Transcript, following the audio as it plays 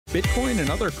Bitcoin and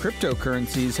other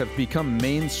cryptocurrencies have become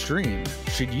mainstream.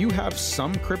 Should you have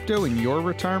some crypto in your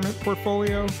retirement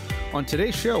portfolio? On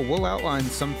today's show, we'll outline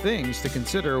some things to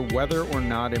consider whether or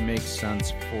not it makes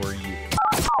sense for you.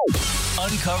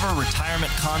 Uncover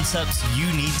retirement concepts you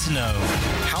need to know.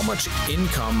 How much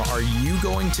income are you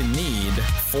going to need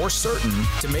for certain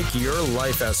to make your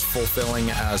life as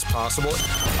fulfilling as possible?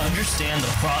 Understand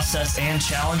the process and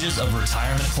challenges of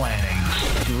retirement planning.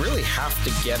 You really have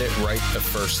to get it right the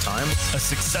first time. A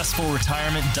successful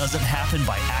retirement doesn't happen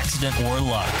by accident or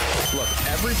luck. Look,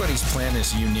 everybody's plan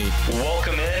is unique.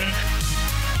 Welcome in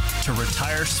to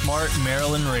Retire Smart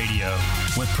Maryland Radio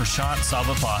with Prashant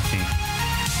Sabapathy.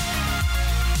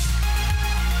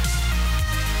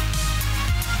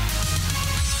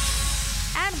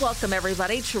 Welcome,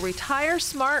 everybody, to Retire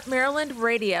Smart Maryland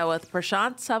Radio with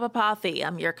Prashant Sabapathy.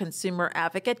 I'm your consumer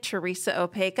advocate, Teresa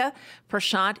Opeka.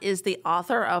 Prashant is the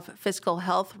author of Fiscal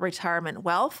Health, Retirement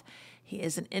Wealth. He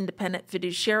is an independent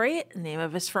fiduciary. The name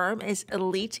of his firm is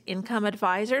Elite Income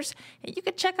Advisors. And you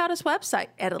can check out his website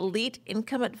at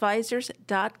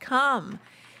eliteincomeadvisors.com.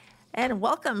 And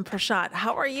welcome, Prashant.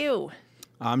 How are you?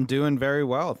 I'm doing very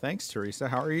well. Thanks, Teresa.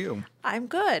 How are you? I'm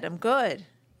good.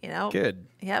 You know, good.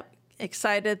 Yep.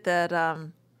 Excited that I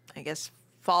guess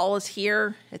fall is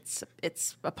here. It's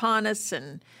upon us,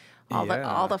 and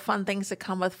all the fun things that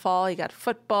come with fall. You got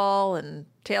football and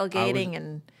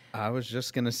tailgating, I was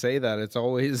just gonna say that it's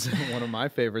always one of my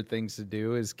favorite things to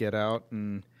do is get out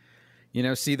and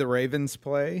see the Ravens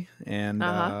play, and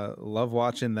love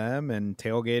watching them. And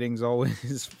tailgating's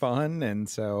always fun, and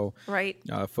so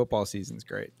football season's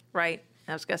great. Right.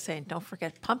 I was going to say, don't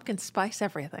forget pumpkin spice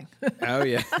everything. Oh,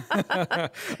 yeah.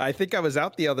 I think I was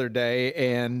out the other day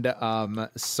and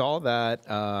saw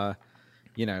that,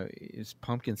 it's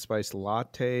pumpkin spice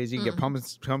lattes. You can get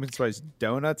pumpkin spice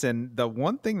donuts. And the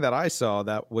one thing that I saw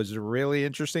that was really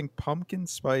interesting, pumpkin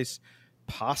spice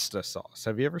pasta sauce.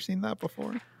 Have you ever seen that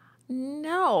before?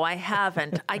 No, I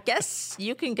haven't. I guess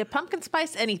you can get pumpkin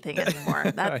spice anything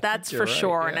anymore. That's for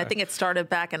sure. Yeah. And I think it started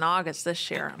back in August this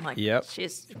year. I'm like, it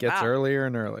gets earlier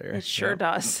and earlier. It sure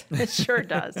does. It sure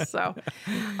does. So,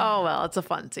 it's a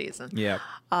fun season. Yeah.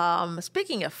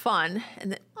 Speaking of fun,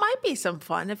 and it might be some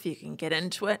fun if you can get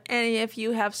into it, and if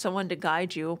you have someone to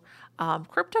guide you,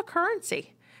 cryptocurrency.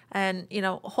 And,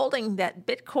 holding that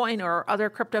Bitcoin or other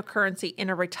cryptocurrency in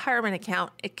a retirement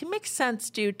account, it can make sense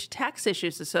due to tax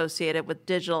issues associated with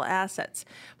digital assets.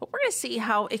 But we're going to see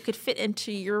how it could fit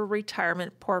into your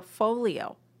retirement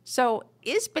portfolio. So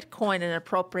is Bitcoin an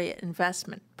appropriate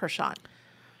investment, Prashant?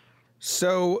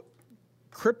 So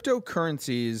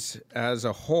cryptocurrencies as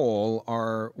a whole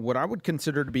are what I would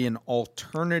consider to be an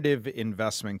alternative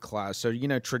investment class. So,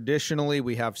 traditionally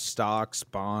we have stocks,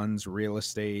 bonds, real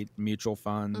estate, mutual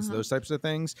funds, those types of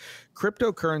things.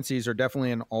 Cryptocurrencies are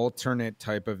definitely an alternate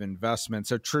type of investment.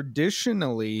 So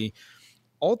traditionally,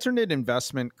 alternate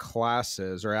investment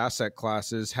classes or asset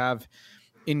classes have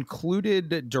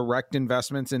included direct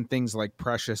investments in things like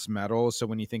precious metals. So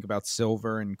when you think about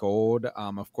silver and gold,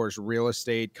 of course, real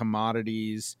estate,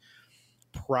 commodities,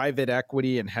 private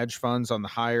equity, and hedge funds on the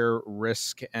higher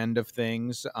risk end of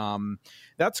things.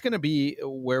 That's going to be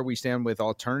where we stand with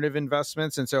alternative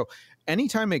investments. And so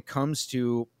anytime it comes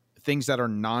to things that are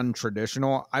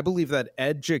non-traditional, I believe that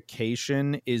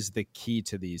education is the key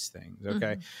to these things.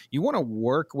 Okay. You want to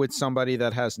work with somebody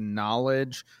that has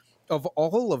knowledge of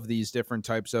all of these different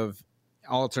types of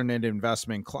alternate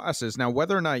investment classes. Now,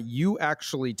 whether or not you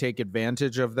actually take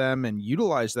advantage of them and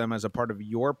utilize them as a part of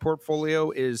your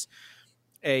portfolio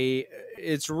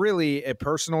it's really a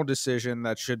personal decision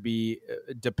that should be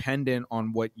dependent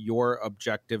on what your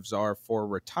objectives are for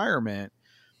retirement.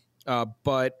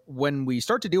 But when we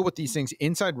start to deal with these things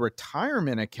inside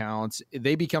retirement accounts,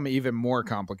 they become even more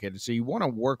complicated. So you want to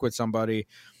work with somebody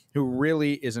who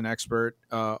really is an expert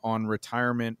on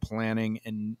retirement planning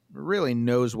and really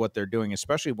knows what they're doing,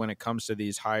 especially when it comes to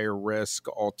these higher risk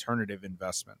alternative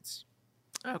investments.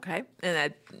 Okay. And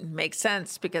that makes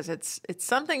sense because it's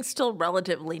something still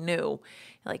relatively new.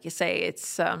 Like you say,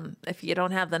 it's if you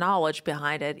don't have the knowledge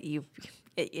behind it,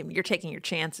 you're taking your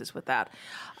chances with that.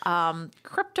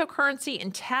 Cryptocurrency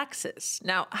and taxes.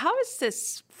 Now, how is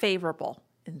this favorable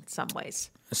in some ways?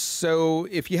 So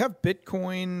if you have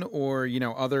Bitcoin or,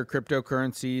 other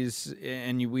cryptocurrencies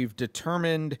and we've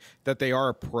determined that they are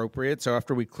appropriate. So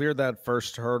after we clear that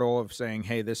first hurdle of saying,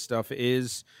 hey, this stuff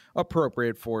is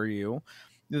appropriate for you,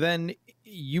 then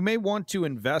you may want to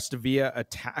invest via a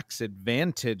tax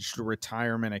advantaged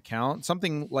retirement account,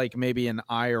 something like maybe an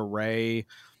IRA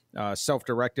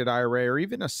self-directed IRA, or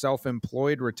even a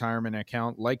self-employed retirement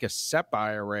account like a SEP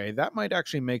IRA, that might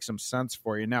actually make some sense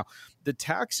for you. Now, the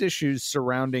tax issues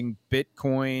surrounding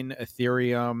Bitcoin,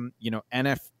 Ethereum,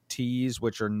 NFTs,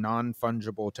 which are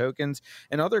non-fungible tokens,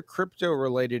 and other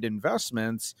crypto-related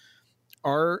investments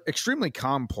are extremely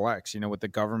complex, with the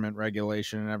government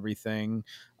regulation and everything.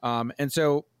 And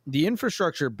so the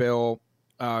infrastructure bill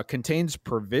contains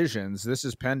provisions, this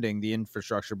is pending, the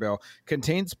infrastructure bill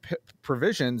contains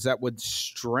provisions that would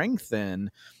strengthen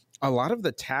a lot of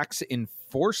the tax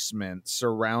enforcement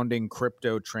surrounding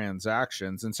crypto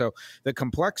transactions. And so the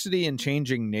complexity and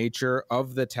changing nature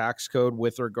of the tax code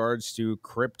with regards to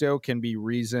crypto can be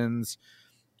reasons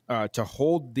to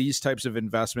hold these types of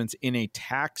investments in a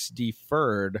tax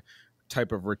deferred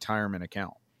type of retirement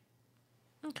account.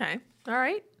 Okay. All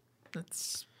right.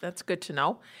 That's good to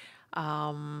know.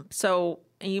 So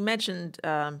you mentioned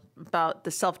about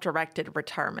the self-directed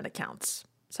retirement accounts.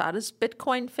 So how does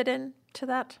Bitcoin fit into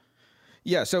that?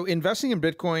 Yeah, so investing in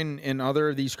Bitcoin and other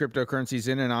of these cryptocurrencies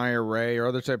in an IRA or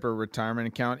other type of retirement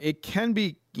account, it can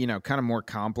be, kind of more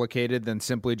complicated than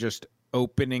simply just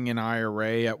opening an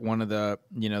IRA at one of the,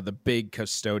 the big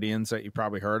custodians that you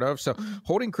probably heard of. So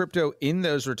holding crypto in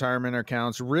those retirement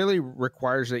accounts really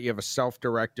requires that you have a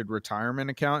self-directed retirement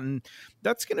account. And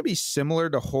that's going to be similar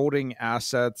to holding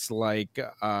assets like,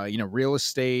 real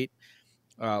estate,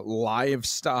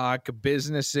 livestock,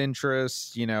 business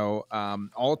interests,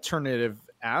 alternative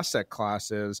asset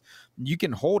classes. You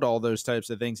can hold all those types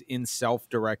of things in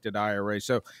self-directed IRA.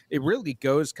 So it really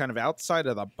goes kind of outside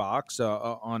of the box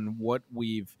on what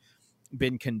we've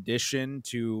been conditioned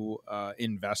to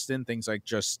invest in, things like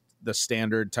just the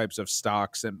standard types of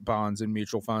stocks and bonds and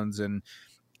mutual funds and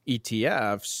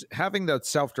ETFs. Having that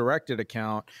self-directed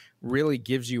account really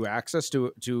gives you access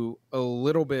to a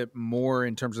little bit more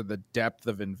in terms of the depth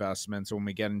of investments when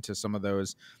we get into some of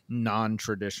those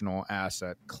non-traditional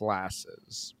asset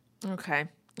classes. Okay.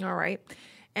 All right.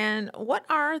 And what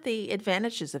are the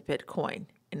advantages of Bitcoin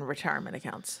in retirement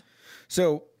accounts?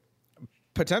 So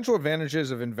potential advantages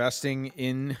of investing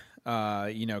in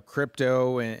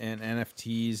crypto and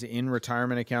NFTs in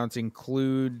retirement accounts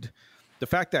include the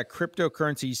fact that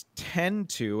cryptocurrencies tend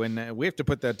to, and we have to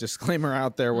put that disclaimer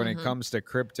out there when it comes to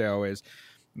crypto, is,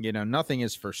 nothing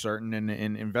is for certain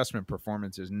and investment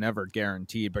performance is never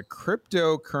guaranteed. But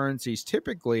cryptocurrencies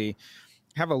typically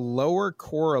have a lower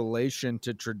correlation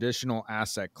to traditional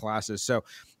asset classes. So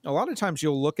a lot of times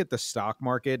you'll look at the stock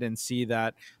market and see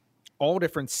that all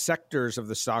different sectors of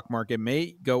the stock market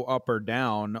may go up or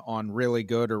down on really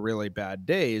good or really bad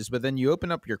days. But then you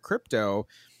open up your crypto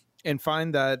and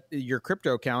find that your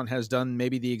crypto account has done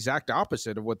maybe the exact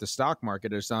opposite of what the stock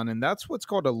market has done. And that's what's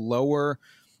called a lower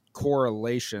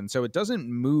correlation. So it doesn't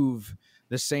move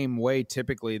the same way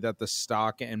typically that the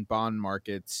stock and bond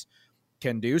markets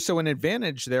can do. So an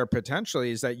advantage there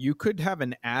potentially is that you could have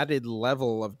an added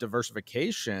level of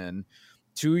diversification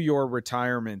to your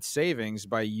retirement savings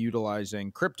by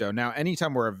utilizing crypto. Now,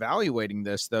 anytime we're evaluating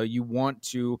this, though, you want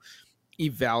to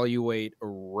evaluate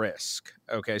risk.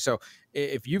 Okay, so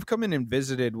if you've come in and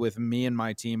visited with me and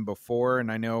my team before,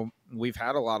 and I know we've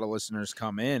had a lot of listeners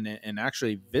come in and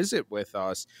actually visit with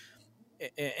us,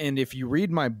 and if you read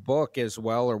my book as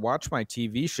well or watch my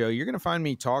TV show, you're going to find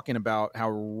me talking about how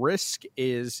risk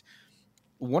is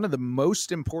one of the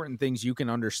most important things you can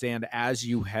understand as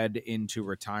you head into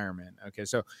retirement. Okay,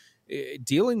 so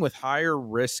dealing with higher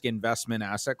risk investment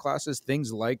asset classes,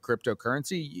 things like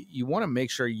cryptocurrency, you want to make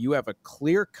sure you have a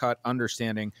clear-cut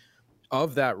understanding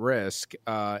of that risk,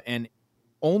 and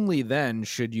only then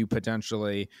should you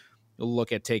potentially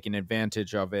look at taking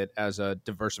advantage of it as a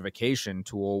diversification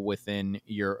tool within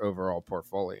your overall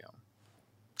portfolio.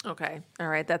 Okay. All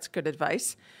right. That's good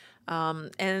advice.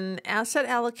 And asset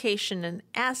allocation and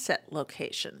asset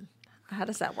location. How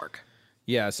does that work?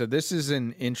 Yeah, so this is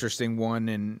an interesting one,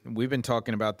 and we've been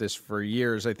talking about this for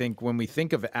years. I think when we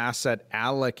think of asset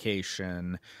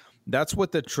allocation, that's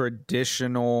what the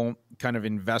traditional kind of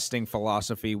investing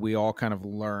philosophy we all kind of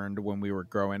learned when we were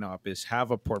growing up is have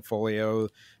a portfolio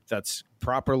that's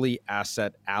properly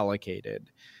asset allocated.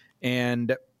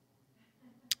 And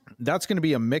that's going to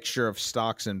be a mixture of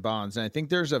stocks and bonds. And I think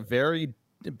there's a very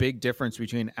big difference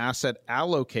between asset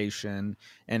allocation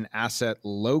and asset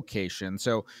location.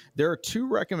 So there are two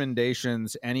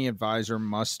recommendations any advisor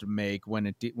must make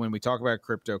when we talk about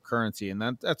cryptocurrency.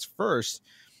 And that's first,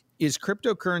 is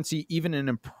cryptocurrency even an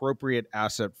appropriate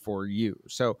asset for you?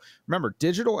 So remember,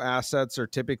 digital assets are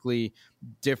typically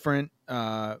different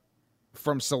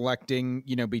from selecting,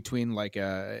 between like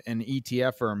an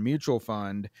ETF or a mutual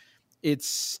fund. It's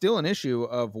still an issue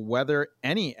of whether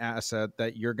any asset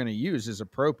that you're going to use is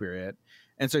appropriate.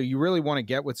 And so you really want to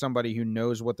get with somebody who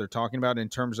knows what they're talking about in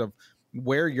terms of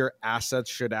where your assets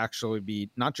should actually be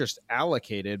not just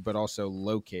allocated, but also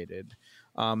located.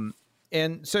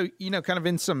 And so, kind of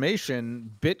in summation,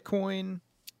 Bitcoin,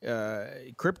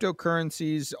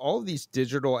 cryptocurrencies, all of these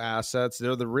digital assets,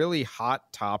 they're the really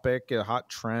hot topic, a hot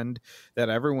trend that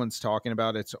everyone's talking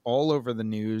about. It's all over the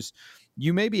news.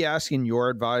 You may be asking your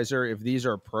advisor if these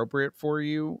are appropriate for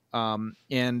you,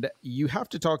 and you have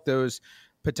to talk those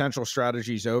potential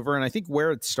strategies over. And I think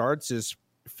where it starts is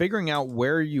figuring out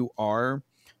where you are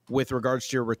with regards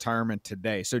to your retirement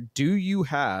today. So do you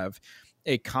have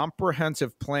a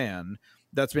comprehensive plan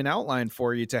that's been outlined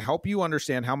for you to help you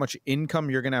understand how much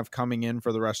income you're going to have coming in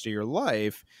for the rest of your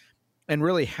life, and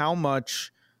really how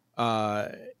much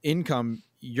income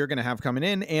you're going to have coming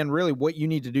in, and really what you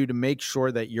need to do to make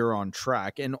sure that you're on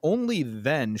track? And only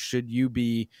then should you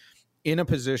be in a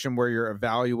position where you're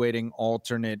evaluating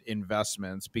alternate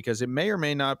investments, because it may or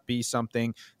may not be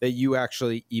something that you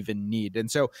actually even need. And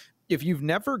so if you've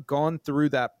never gone through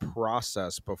that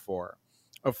process before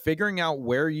of figuring out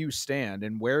where you stand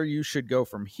and where you should go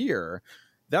from here,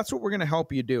 that's what we're going to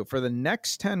help you do. For the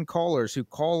next 10 callers who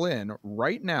call in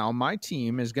right now, my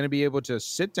team is going to be able to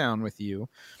sit down with you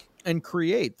and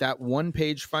create that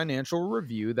one-page financial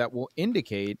review that will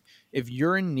indicate if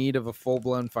you're in need of a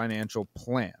full-blown financial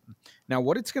plan. Now,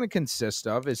 what it's going to consist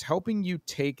of is helping you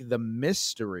take the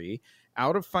mystery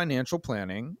out of financial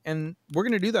planning, and we're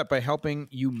going to do that by helping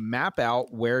you map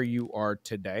out where you are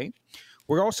today.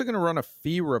 We're also going to run a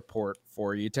fee report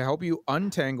for you to help you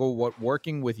untangle what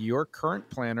working with your current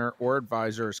planner or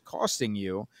advisor is costing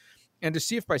you, and to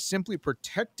see if by simply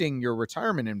protecting your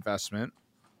retirement investment,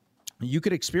 you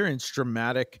could experience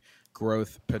dramatic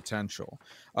growth potential.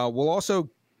 We'll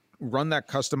also run that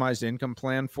customized income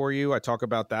plan for you. I talk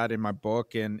about that in my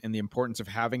book and the importance of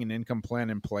having an income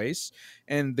plan in place.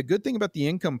 And the good thing about the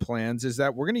income plans is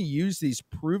that we're going to use these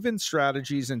proven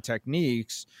strategies and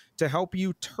techniques to help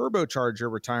you turbocharge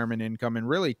your retirement income and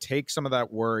really take some of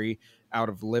that worry out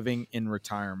of living in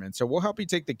retirement. So we'll help you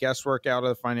take the guesswork out of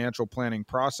the financial planning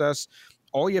process.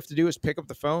 All you have to do is pick up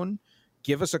the phone,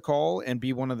 give us a call, and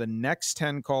be one of the next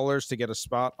 10 callers to get a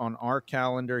spot on our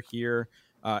calendar here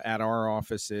at our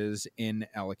offices in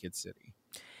Ellicott City.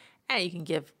 And you can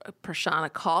give Prashant a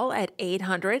call at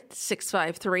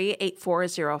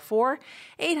 800-653-8404,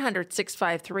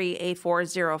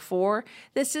 800-653-8404.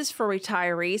 This is for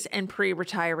retirees and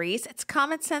pre-retirees. It's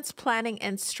common sense planning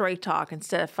and straight talk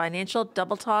instead of financial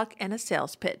double talk and a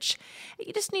sales pitch.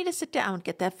 You just need to sit down,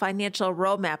 get that financial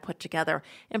roadmap put together,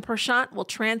 and Prashant will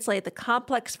translate the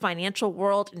complex financial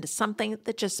world into something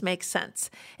that just makes sense.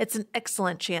 It's an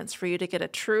excellent chance for you to get a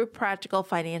true practical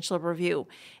financial review.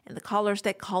 And the callers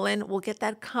that call in will get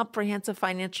that comprehensive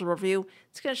financial review.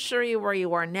 It's going to show you where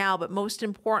you are now, but most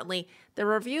importantly, the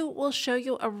review will show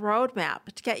you a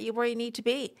roadmap to get you where you need to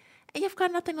be. And you've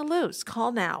got nothing to lose.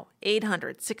 Call now,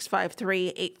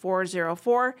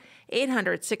 800-653-8404,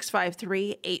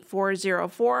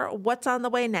 800-653-8404. What's on the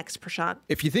way next, Prashant?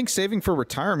 If you think saving for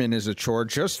retirement is a chore,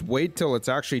 just wait till it's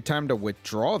actually time to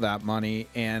withdraw that money.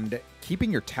 And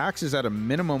keeping your taxes at a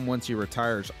minimum once you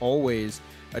retire is always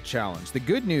a challenge. The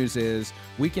good news is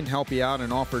we can help you out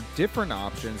and offer different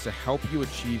options to help you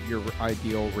achieve your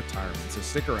ideal retirement. So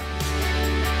stick around.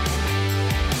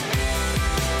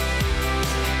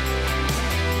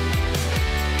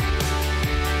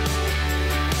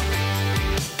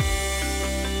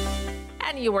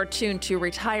 You are tuned to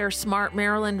Retire Smart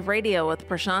Maryland Radio with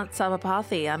Prashant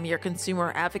Sabapathy. I'm your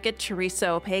consumer advocate, Teresa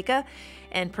Opeka,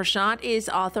 and Prashant is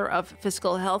author of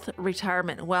Fiscal Health,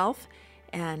 Retirement Wealth,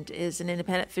 and is an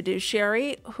independent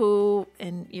fiduciary who,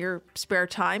 in your spare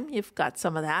time, you've got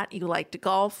some of that. You like to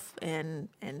golf and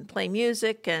play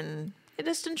music and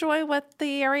just enjoy what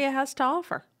the area has to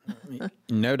offer.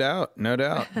 No doubt.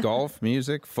 Golf,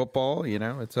 music, football,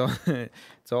 it's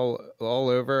all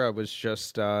over. I was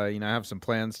just, I have some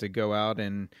plans to go out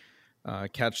and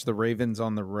catch the Ravens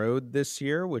on the road this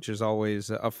year, which is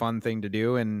always a fun thing to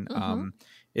do. And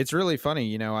it's really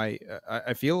funny.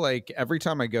 I feel like every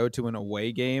time I go to an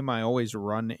away game, I always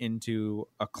run into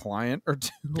a client or two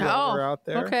while we're out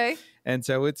there. Okay. And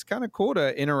so it's kind of cool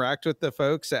to interact with the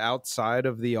folks outside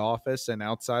of the office and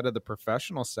outside of the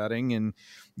professional setting and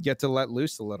get to let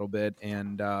loose a little bit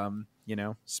and,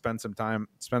 spend some time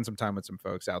with some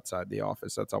folks outside the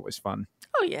office. That's always fun.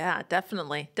 Oh, yeah,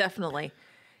 definitely.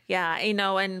 Yeah.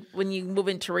 And when you move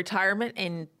into retirement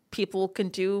and people can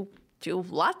do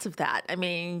lots of that. I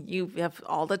mean, you have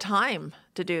all the time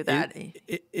to do that.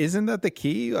 Isn't that the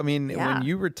key? I mean, when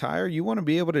you retire, you want to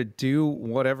be able to do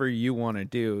whatever you want to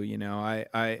do.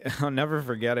 I'll never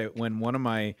forget it when one of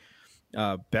my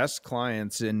best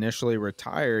clients initially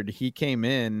retired. He came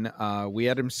in, we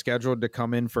had him scheduled to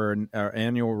come in for an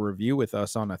annual review with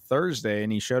us on a Thursday,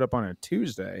 and he showed up on a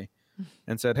Tuesday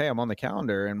and said, "Hey, I'm on the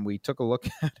calendar." And we took a look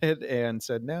at it and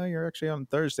said, "No, you're actually on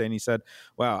Thursday." And he said,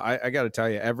 "Wow, I got to tell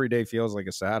you, every day feels like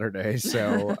a Saturday."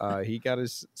 So he got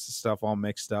his stuff all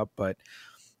mixed up, but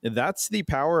that's the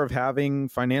power of having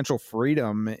financial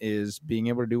freedom, is being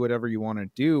able to do whatever you want to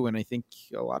do. And I think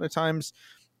a lot of times,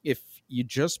 if you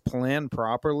just plan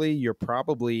properly, you're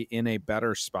probably in a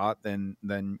better spot than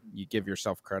you give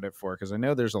yourself credit for. Because I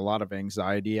know there's a lot of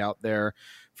anxiety out there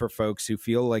for folks who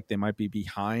feel like they might be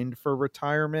behind for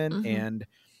retirement. And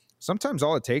sometimes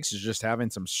all it takes is just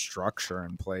having some structure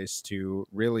in place to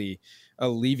really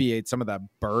alleviate some of that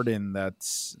burden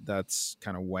that's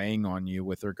kind of weighing on you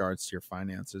with regards to your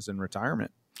finances in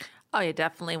retirement. Oh, you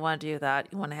definitely want to do that.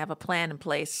 You want to have a plan in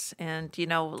place. And,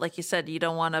 like you said, you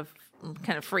don't want to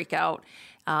kind of freak out.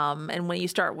 And when you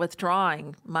start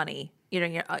withdrawing money,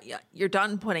 you're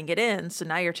done putting it in, so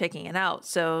now you're taking it out.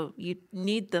 So you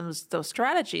need those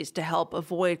strategies to help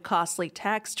avoid costly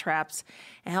tax traps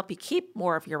and help you keep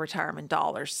more of your retirement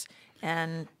dollars.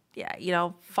 And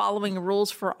following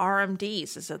rules for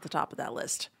RMDs is at the top of that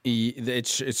list. It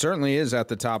certainly is at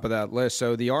the top of that list.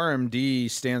 So the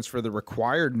RMD stands for the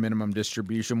required minimum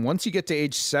distribution. Once you get to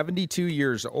age 72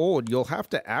 years old, you'll have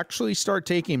to actually start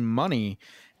taking money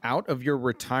out of your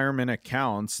retirement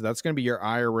accounts. That's going to be your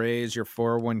IRAs, your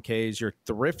 401ks, your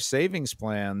thrift savings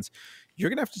plans. You're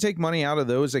going to have to take money out of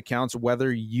those accounts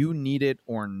whether you need it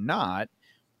or not.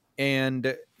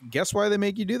 And guess why they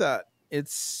make you do that?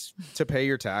 It's to pay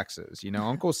your taxes.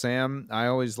 Uncle Sam, I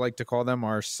always like to call them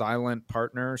our silent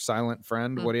partner, silent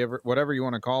friend, whatever you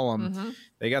want to call them.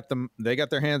 They got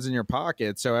their hands in your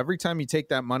pocket. So every time you take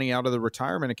that money out of the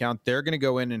retirement account, they're going to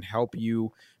go in and help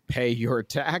you pay your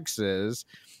taxes.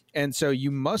 And so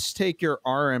you must take your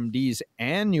RMDs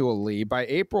annually by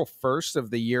April 1st of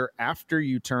the year after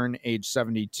you turn age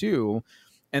 72.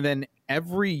 And then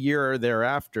every year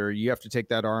thereafter, you have to take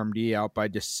that RMD out by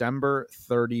December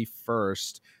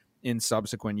 31st in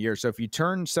subsequent years. So if you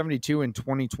turn 72 in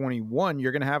 2021,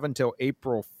 you're going to have until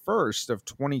April 1st of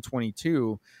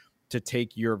 2022 to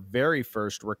take your very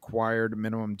first required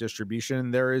minimum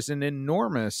distribution. There is an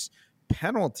enormous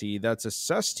penalty that's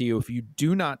assessed to you if you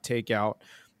do not take out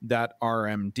that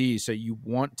RMD. So you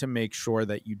want to make sure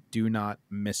that you do not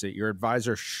miss it. Your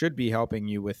advisor should be helping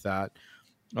you with that.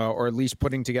 Or at least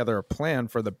putting together a plan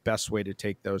for the best way to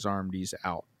take those RMDs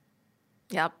out.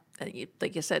 Yep.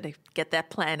 Like you said, get that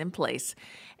plan in place.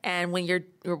 And when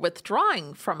you're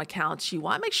withdrawing from accounts, you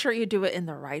want to make sure you do it in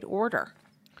the right order.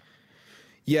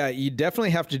 Yeah, you definitely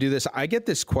have to do this. I get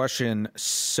this question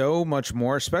so much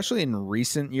more, especially in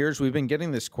recent years. We've been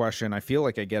getting this question. I feel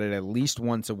like I get it at least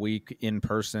once a week in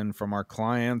person from our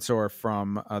clients or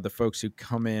from the folks who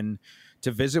come in to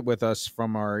visit with us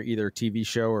from our either TV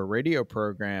show or radio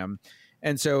program.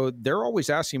 And so they're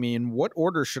always asking me, in what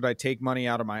order should I take money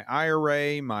out of my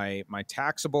IRA, my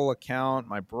taxable account,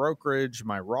 my brokerage,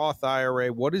 my Roth IRA?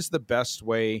 What is the best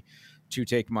way to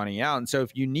take money out? And so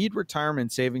if you need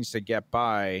retirement savings to get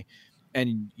by,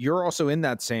 and you're also in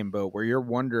that same boat where you're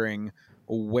wondering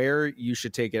where you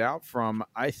should take it out from,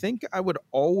 I think I would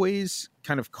always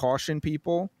kind of caution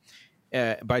people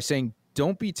by saying,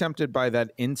 don't be tempted by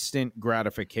that instant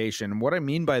gratification. And what I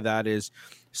mean by that is,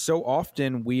 so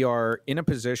often we are in a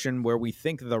position where we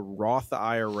think the Roth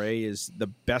IRA is the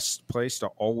best place to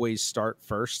always start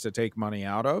first to take money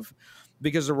out of,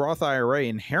 because the Roth IRA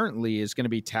inherently is going to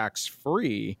be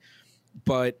tax-free.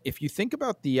 But if you think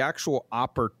about the actual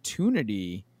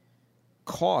opportunity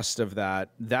cost of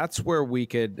that, that's where we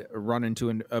could run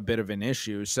into a bit of an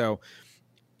issue. So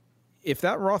if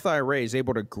that Roth IRA is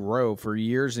able to grow for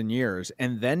years and years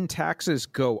and then taxes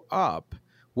go up,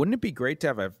 wouldn't it be great to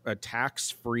have a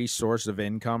tax-free source of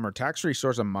income or tax-free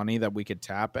source of money that we could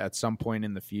tap at some point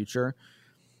in the future?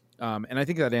 And I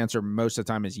think that answer most of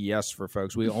the time is yes for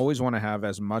folks. We always want to have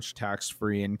as much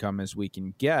tax-free income as we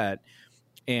can get.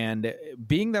 And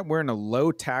being that we're in a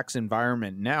low tax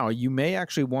environment now, you may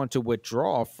actually want to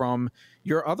withdraw from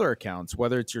your other accounts,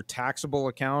 whether it's your taxable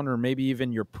account or maybe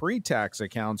even your pre-tax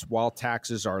accounts while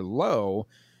taxes are low,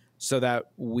 so that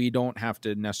we don't have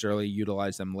to necessarily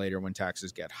utilize them later when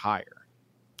taxes get higher.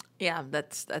 Yeah,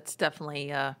 that's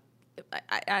definitely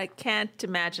I can't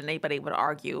imagine anybody would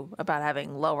argue about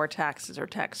having lower taxes or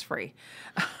tax-free.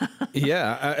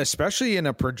 Yeah, especially in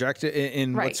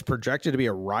what's projected to be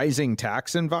a rising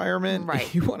tax environment.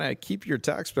 Right. You want to keep your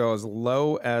tax bill as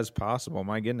low as possible.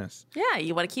 My goodness. Yeah,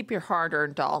 you want to keep your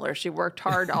hard-earned dollars. You worked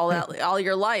hard all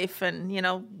your life, and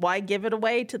why give it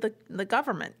away to the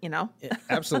government?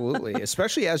 Absolutely,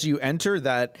 especially as you enter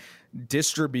that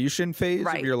distribution phase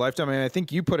of your lifetime. I mean, I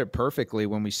think you put it perfectly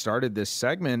when we started this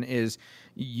segment. Is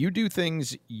you do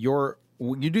things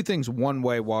one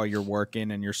way while you're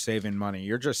working and you're saving money.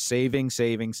 You're just saving,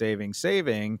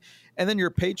 and then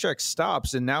your paycheck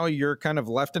stops, and now you're kind of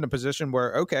left in a position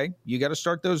where, okay, you got to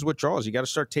start those withdrawals. You got to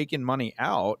start taking money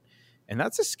out, and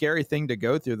that's a scary thing to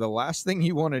go through. The last thing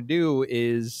you want to do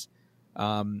is,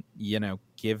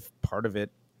 give part of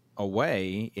it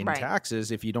away in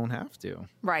taxes if you don't have to.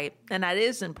 Right, and that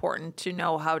is important to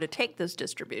know how to take those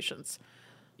distributions.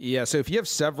 Yeah, so if you have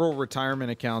several retirement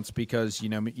accounts because,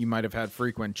 you might have had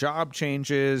frequent job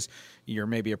changes, you're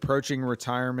maybe approaching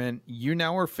retirement, you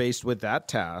now are faced with that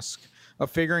task of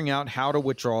figuring out how to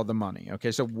withdraw the money.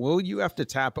 Okay, so will you have to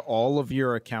tap all of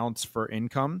your accounts for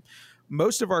income?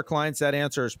 Most of our clients, that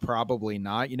answer is probably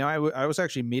not. I was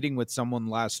actually meeting with someone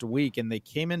last week, and they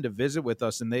came in to visit with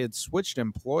us, and they had switched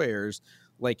employers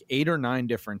like 8 or 9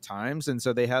 different times. And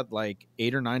so they had like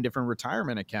 8 or 9 different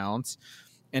retirement accounts.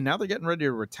 And now they're getting ready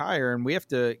to retire, and we have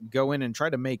to go in and try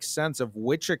to make sense of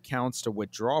which accounts to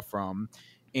withdraw from.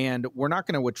 And we're not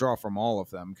going to withdraw from all of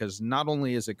them because not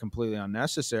only is it completely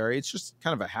unnecessary, it's just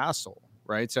kind of a hassle,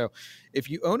 right? So if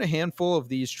you own a handful of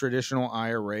these traditional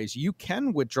IRAs, you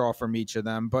can withdraw from each of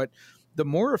them, but the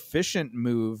more efficient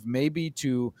move may be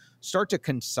to start to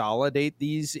consolidate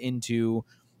these into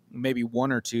maybe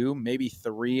 1 or 2, maybe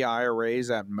 3 IRAs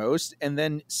at most, and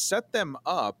then set them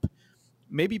up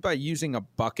maybe by using a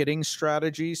bucketing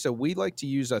strategy. So we like to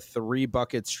use a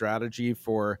 3-bucket strategy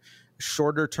for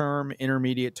shorter term,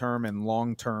 intermediate term, and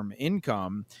long-term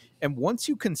income. And once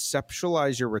you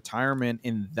conceptualize your retirement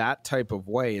in that type of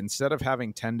way, instead of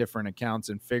having 10 different accounts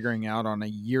and figuring out on a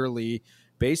yearly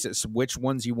basis which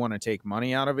ones you want to take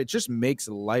money out of, it just makes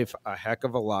life a heck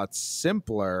of a lot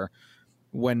simpler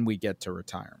when we get to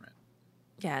retirement.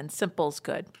 Yeah, and simple's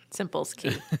good. Simple's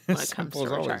key when it comes to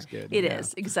retirement. It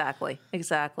is, exactly. And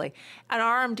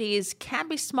RMDs can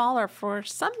be smaller for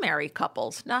some married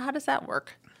couples. Now, how does that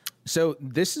work? So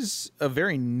this is a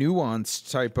very nuanced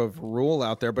type of rule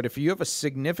out there, but if you have a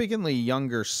significantly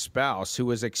younger spouse who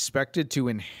is expected to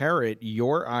inherit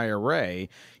your IRA,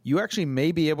 you actually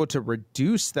may be able to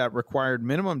reduce that required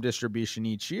minimum distribution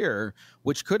each year,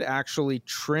 which could actually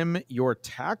trim your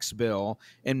tax bill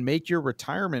and make your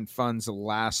retirement funds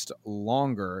last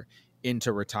longer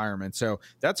into retirement. So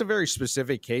that's a very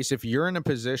specific case. If you're in a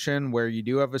position where you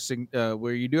do have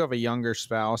a younger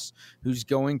spouse who's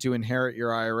going to inherit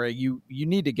your IRA, you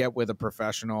need to get with a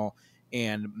professional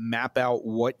and map out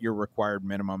what your required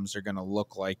minimums are going to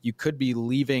look like. You could be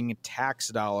leaving tax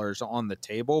dollars on the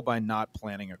table by not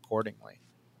planning accordingly.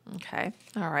 Okay.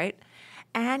 All right.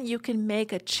 And you can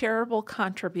make a charitable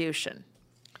contribution.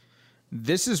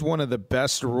 This is one of the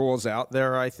best rules out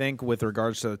there, I think, with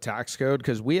regards to the tax code,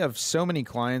 because we have so many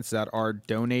clients that are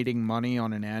donating money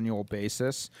on an annual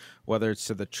basis, whether it's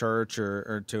to the church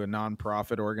or to a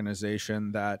nonprofit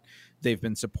organization that they've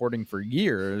been supporting for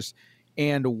years.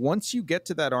 And once you get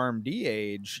to that RMD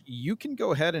age, you can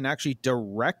go ahead and actually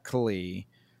directly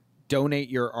donate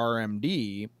your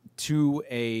RMD to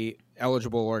a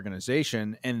eligible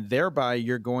organization, and thereby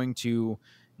you're going to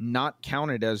not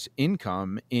counted as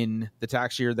income in the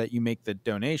tax year that you make the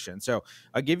donation. So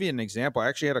I'll give you an example. I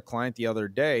actually had a client the other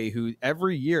day who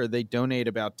every year they donate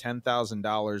about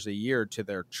 $10,000 a year to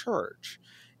their church.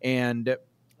 And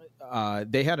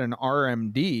they had an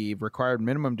RMD, required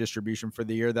minimum distribution, for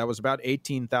the year that was about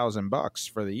 $18,000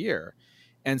 for the year.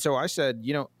 And so I said,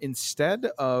 instead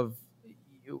of,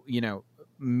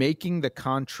 making the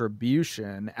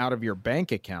contribution out of your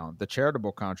bank account, the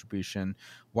charitable contribution,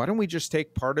 why don't we just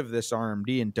take part of this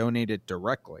RMD and donate it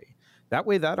directly? That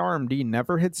way, that RMD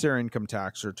never hits their income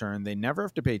tax return. They never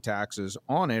have to pay taxes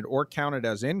on it or count it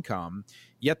as income.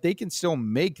 Yet they can still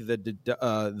make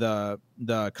the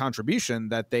contribution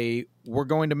that they were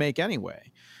going to make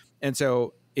anyway. And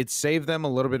so it saved them a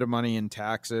little bit of money in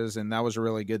taxes, and that was a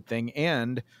really good thing.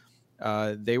 And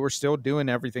they were still doing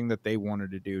everything that they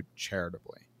wanted to do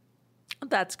charitably.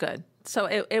 That's good. So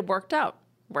it worked out.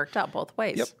 Worked out both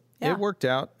ways. Yep. Yeah. It worked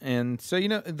out. And so,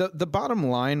 the bottom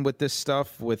line with this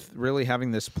stuff, with really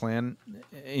having this plan,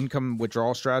 income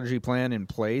withdrawal strategy plan in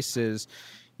place is,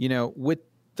 with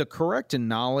the correct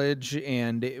knowledge,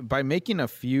 and by making a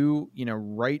few,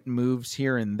 right moves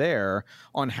here and there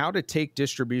on how to take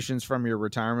distributions from your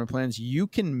retirement plans, you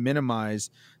can minimize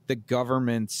the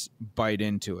government's bite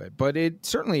into it. But it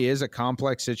certainly is a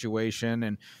complex situation,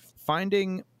 and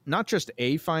finding not just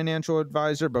a financial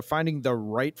advisor, but finding the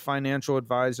right financial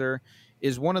advisor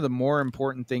is one of the more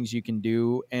important things you can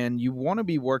do. And you want to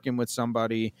be working with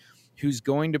somebody who's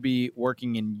going to be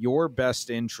working in your best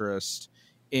interest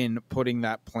in putting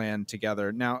that plan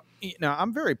together. Now,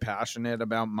 I'm very passionate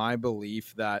about my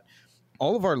belief that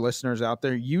all of our listeners out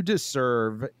there, you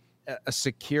deserve a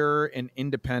secure and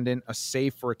independent, a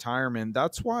safe retirement.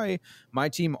 That's why my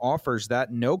team offers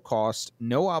that no cost,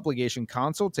 no obligation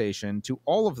consultation to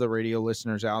all of the radio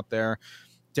listeners out there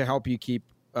to help you keep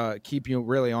you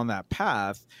really on that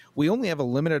path. We only have a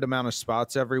limited amount of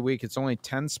spots every week. It's only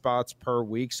 10 spots per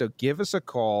week. So give us a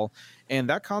call, and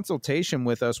that consultation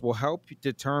with us will help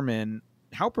determine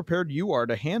how prepared you are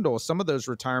to handle some of those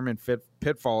retirement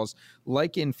pitfalls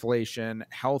like inflation,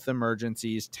 health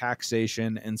emergencies,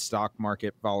 taxation, and stock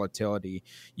market volatility.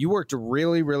 You worked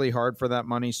really, really hard for that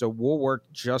money, so we'll work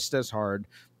just as hard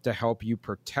to help you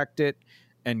protect it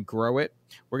and grow it.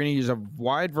 We're going to use a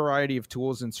wide variety of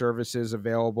tools and services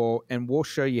available, and we'll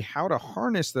show you how to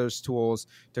harness those tools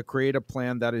to create a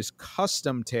plan that is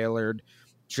custom tailored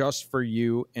just for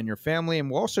you and your family. And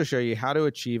we'll also show you how to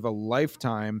achieve a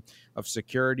lifetime of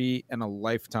security and a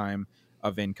lifetime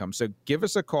of income. So give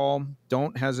us a call.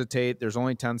 Don't hesitate. There's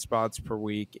only 10 spots per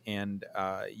week, and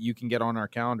you can get on our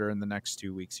calendar in the next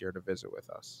 2 weeks here to visit with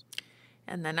us.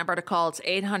 And the number to call is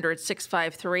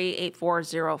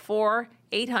 800-653-8404,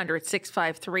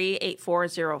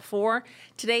 800-653-8404.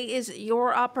 Today is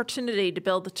your opportunity to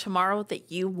build the tomorrow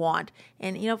that you want.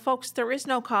 And, folks, there is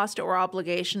no cost or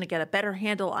obligation to get a better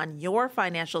handle on your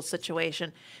financial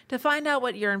situation, to find out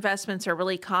what your investments are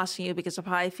really costing you because of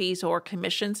high fees or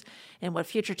commissions, and what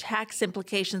future tax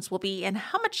implications will be, and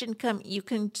how much income you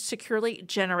can securely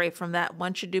generate from that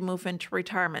once you do move into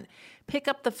retirement. Pick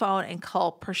up the phone and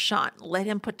call Prashant. Let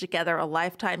him put together a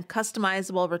lifetime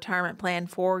customizable retirement plan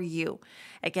for you.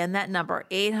 Again, that number,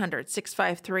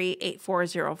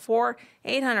 800-653-8404,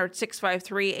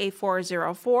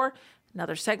 800-653-8404.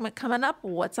 Another segment coming up.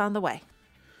 What's on the way?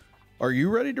 Are you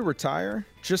ready to retire?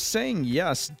 Just saying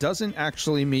yes doesn't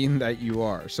actually mean that you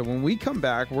are. So when we come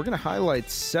back, we're going to highlight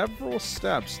several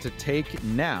steps to take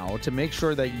now to make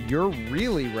sure that you're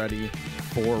really ready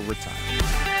for retirement.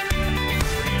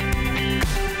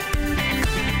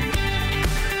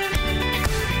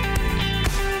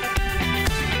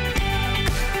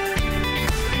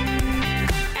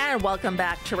 And welcome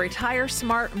back to Retire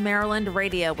Smart Maryland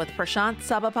Radio with Prashant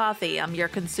Sabapathy. I'm your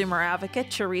consumer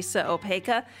advocate, Teresa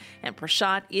Opeka, and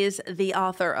Prashant is the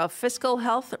author of Fiscal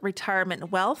Health, Retirement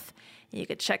Wealth. You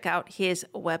can check out his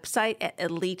website at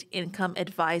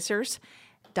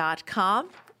eliteincomeadvisors.com,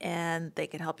 and they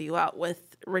can help you out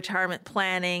with retirement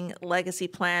planning, legacy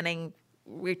planning.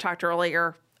 We talked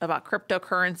earlier about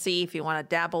cryptocurrency. If you want to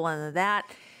dabble into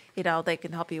that, they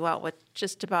can help you out with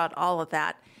just about all of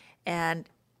that. And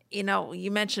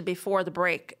you mentioned before the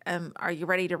break, are you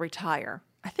ready to retire?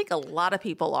 I think a lot of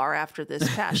people are after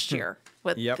this past year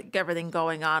with everything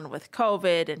going on with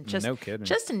COVID and just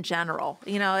in general,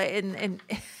 and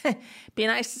be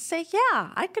nice to say,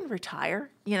 yeah, I can retire,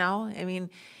 but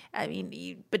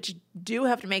you do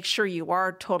have to make sure you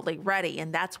are totally ready.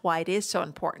 And that's why it is so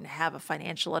important to have a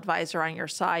financial advisor on your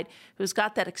side who's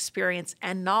got that experience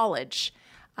and knowledge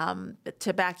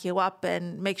to back you up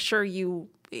and make sure you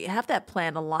have that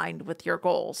plan aligned with your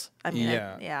goals.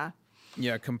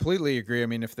 Yeah, completely agree.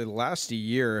 If the last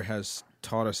year has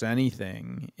taught us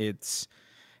anything, it's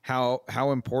how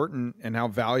important and how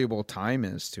valuable time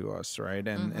is to us, right?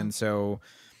 And so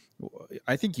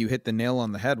I think you hit the nail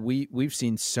on the head. We've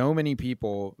seen so many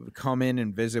people come in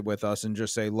and visit with us and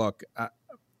just say, look,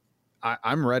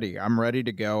 I'm ready. I'm ready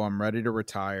to go. I'm ready to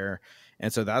retire.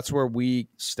 And so that's where we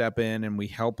step in and we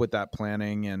help with that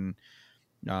planning. And,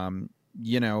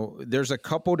 there's a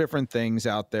couple different things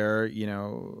out there,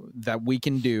 that we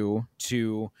can do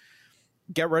to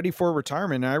get ready for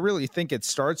retirement. And I really think it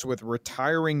starts with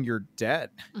retiring your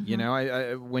debt.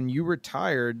 Mm-hmm. When you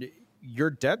retired, your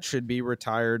debt should be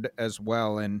retired as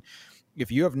well. And if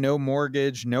you have no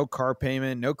mortgage, no car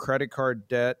payment, no credit card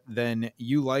debt, then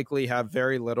you likely have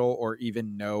very little or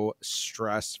even no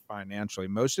stress financially.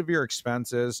 Most of your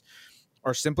expenses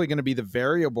are simply going to be the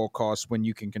variable costs when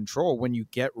you can control, when you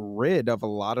get rid of a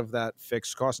lot of that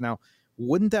fixed cost. Now,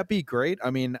 wouldn't that be great?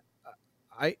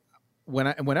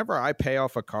 Whenever I pay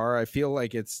off a car, I feel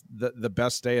like it's the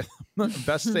best day of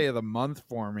the month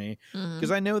for me,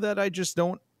 because I know that I just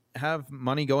don't have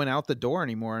money going out the door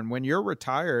anymore. And when you're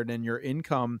retired and your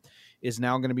income is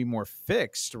now going to be more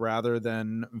fixed rather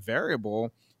than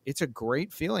variable, it's a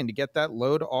great feeling to get that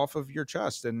load off of your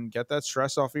chest and get that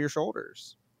stress off of your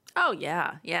shoulders. Oh,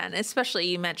 yeah. Yeah. And especially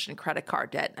you mentioned credit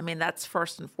card debt. I mean, that's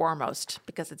first and foremost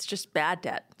because it's just bad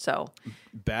debt. So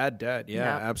bad debt.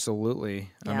 Yeah, Yep.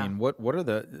 absolutely. Yeah. I mean, what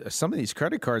are some of these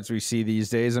credit cards we see these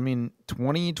days? I mean,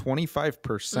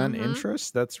 25%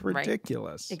 interest. That's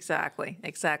ridiculous. Exactly.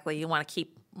 You want to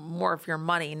keep more of your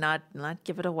money, not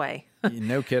give it away.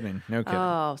 No kidding. No kidding.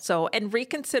 Oh, so and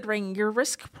reconsidering your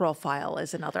risk profile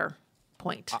is another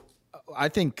point. I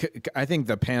think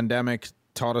the pandemic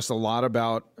taught us a lot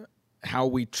about how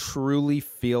we truly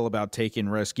feel about taking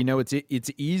risk. You know, it's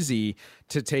easy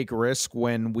to take risk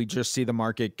when we just see the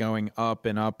market going up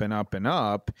and up and up and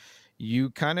up.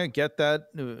 You kind of get that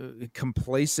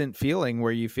complacent feeling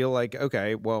where you feel like,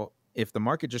 okay, well, if the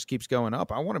market just keeps going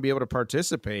up, I want to be able to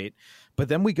participate. But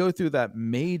then we go through that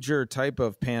major type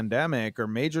of pandemic or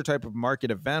major type of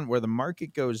market event where the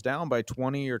market goes down by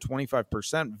 20 or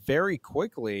 25% very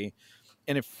quickly.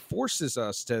 And it forces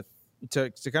us to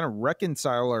kind of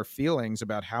reconcile our feelings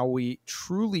about how we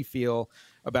truly feel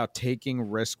about taking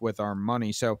risk with our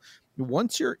money. So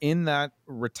once you're in that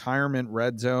retirement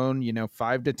red zone,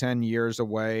 5 to 10 years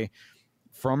away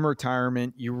from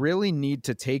retirement, you really need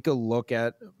to take a look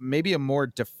at maybe a more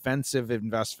defensive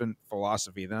investment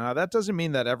philosophy. Now, that doesn't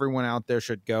mean that everyone out there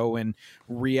should go and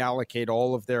reallocate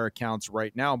all of their accounts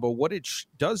right now. But what it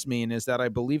does mean is that I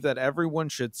believe that everyone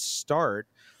should start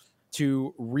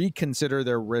to reconsider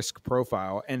their risk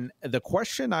profile. And the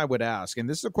question I would ask, and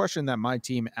this is a question that my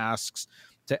team asks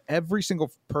to every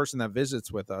single person that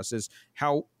visits with us, is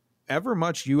however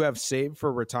much you have saved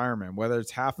for retirement, whether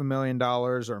it's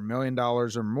 $500,000 or $1 million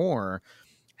or more,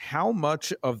 how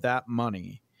much of that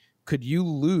money could you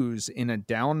lose in a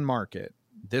down market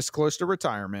this close to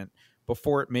retirement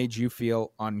before it made you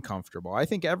feel uncomfortable? I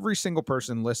think every single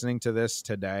person listening to this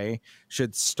today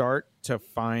should start to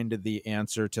find the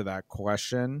answer to that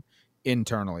question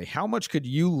internally. How much could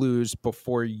you lose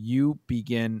before you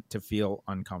begin to feel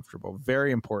uncomfortable?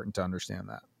 Very important to understand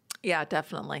that. Yeah,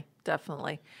 definitely.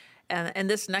 And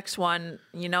this next one,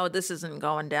 this isn't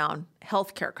going down.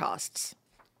 Healthcare costs.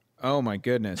 Oh my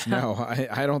goodness. No,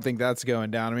 I don't think that's going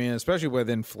down. I mean, especially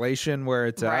with inflation where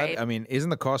it's Right. at. I mean,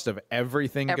 isn't the cost of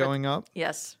everything going up?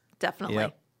 Yes, definitely.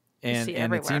 Yep. And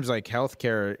it seems like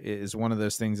healthcare is one of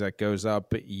those things that goes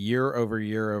up year over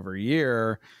year over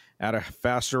year at a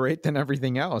faster rate than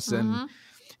everything else. And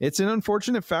it's an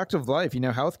unfortunate fact of life.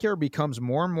 Healthcare becomes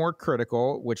more and more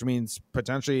critical, which means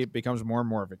potentially it becomes more and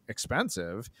more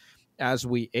expensive as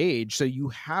we age. So you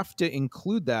have to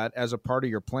include that as a part of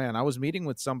your plan. I was meeting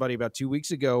with somebody about 2 weeks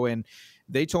ago and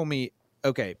they told me,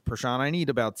 okay, Prashant, I need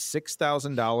about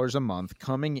 $6,000 a month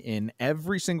coming in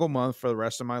every single month for the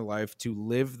rest of my life to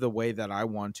live the way that I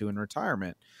want to in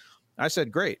retirement. I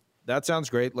said, great. That sounds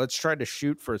great. Let's try to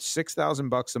shoot for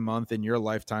 $6,000 a month in your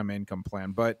lifetime income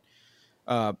plan. But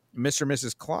Mr. and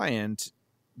Mrs. Client,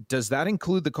 does that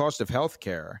include the cost of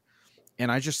healthcare?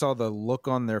 And I just saw the look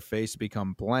on their face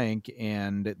become blank.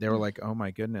 And they were like, oh my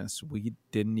goodness, we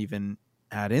didn't even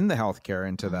add in the healthcare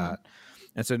into that.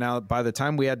 And so now by the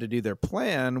time we had to do their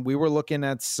plan, we were looking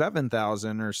at $7,000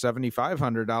 or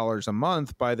 $7,500 a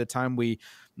month by the time we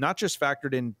not just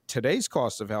factored in today's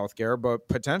cost of healthcare, but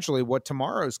potentially what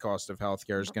tomorrow's cost of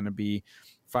healthcare is going to be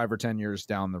 5 or 10 years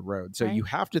down the road. So you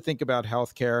have to think about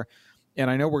healthcare.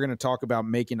 And I know we're going to talk about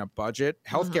making a budget.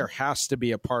 Healthcare has to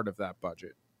be a part of that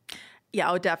budget.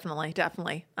 Yeah, oh, definitely.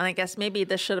 And I guess maybe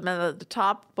this should have been at the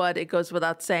top, but it goes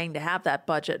without saying to have that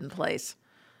budget in place.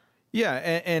 Yeah,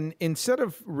 and instead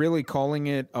of really calling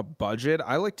it a budget,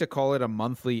 I like to call it a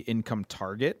monthly income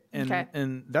target.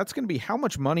 And that's going to be how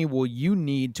much money will you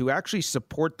need to actually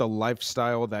support the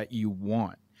lifestyle that you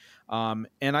want.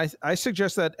 And I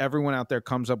suggest that everyone out there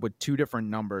comes up with two different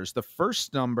numbers. The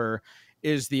first number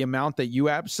is the amount that you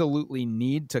absolutely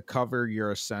need to cover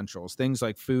your essentials, things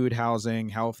like food,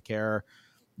 housing, healthcare,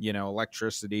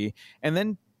 electricity, and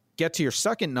then get to your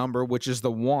second number, which is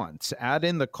the wants. Add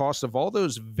in the cost of all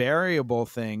those variable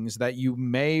things that you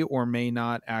may or may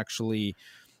not actually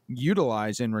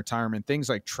utilize in retirement, things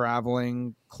like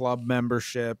traveling, club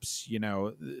memberships,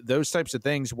 those types of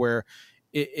things where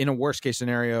in a worst case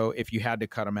scenario, if you had to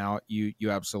cut them out, you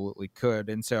absolutely could.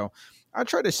 And so I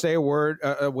try to stay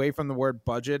away from the word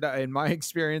budget. In my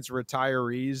experience,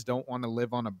 retirees don't want to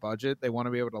live on a budget. They want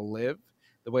to be able to live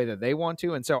the way that they want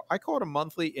to. And so I call it a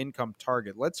monthly income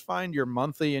target. Let's find your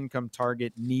monthly income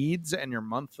target needs and your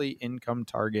monthly income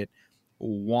target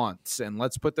wants. And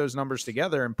let's put those numbers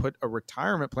together and put a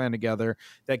retirement plan together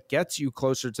that gets you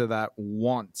closer to that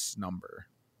wants number.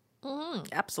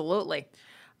 Absolutely.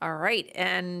 All right.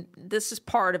 And this is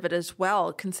part of it as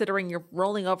well, considering you're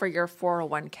rolling over your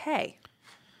 401k.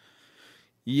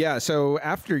 Yeah. So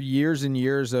after years and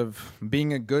years of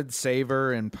being a good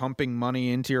saver and pumping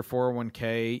money into your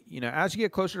 401k, as you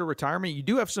get closer to retirement, you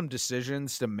do have some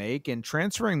decisions to make, and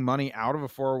transferring money out of a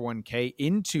 401k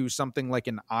into something like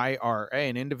an IRA,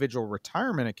 an individual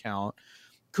retirement account,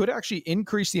 could actually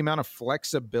increase the amount of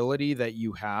flexibility that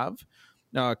you have.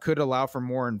 Could allow for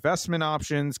more investment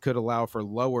options, could allow for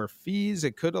lower fees.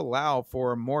 It could allow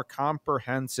for a more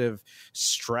comprehensive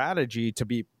strategy to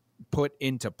be put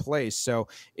into place. So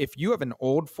if you have an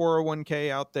old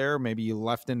 401k out there, maybe you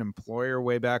left an employer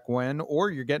way back when, or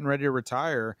you're getting ready to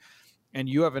retire and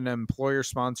you have an employer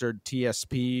sponsored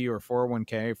TSP or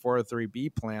 401k,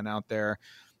 403b plan out there,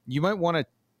 you might want to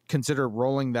consider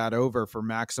rolling that over for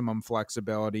maximum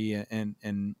flexibility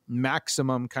and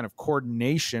maximum kind of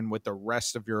coordination with the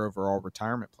rest of your overall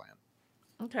retirement plan.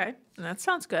 Okay, that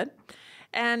sounds good.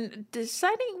 And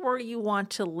deciding where you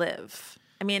want to live.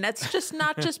 I mean, it's just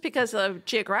not just because of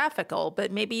geographical,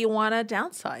 but maybe you want to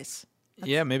downsize.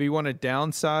 Maybe you want to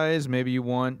downsize. Maybe you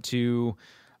want to,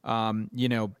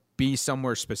 be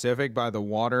somewhere specific by the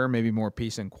water, maybe more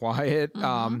peace and quiet.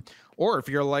 Or if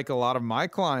you're like a lot of my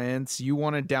clients, you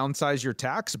want to downsize your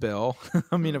tax bill.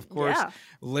 I mean, of course,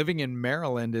 living in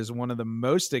Maryland is one of the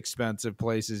most expensive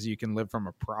places you can live from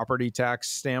a property tax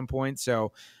standpoint.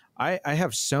 So I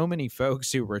have so many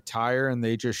folks who retire and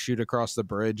they just shoot across the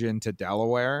bridge into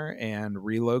Delaware and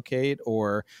relocate,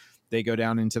 or they go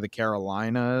down into the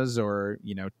Carolinas or,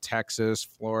 Texas,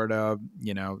 Florida.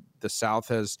 The South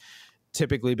has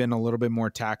typically been a little bit more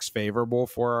tax favorable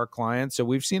for our clients. So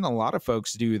we've seen a lot of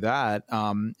folks do that.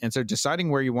 And so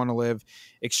deciding where you want to live,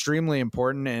 extremely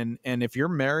important. And if you're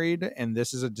married and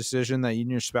this is a decision that you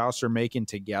and your spouse are making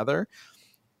together,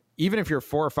 even if you're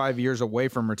 4 or 5 years away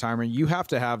from retirement, you have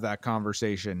to have that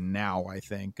conversation now, I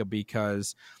think,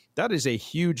 because that is a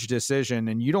huge decision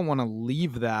and you don't want to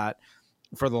leave that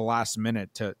for the last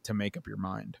minute to make up your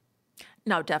mind.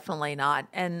 No, definitely not.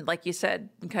 And like you said,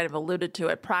 you kind of alluded to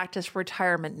it, practice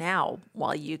retirement now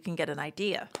while you can get an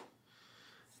idea.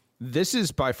 This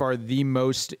is by far the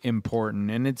most important,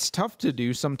 and it's tough to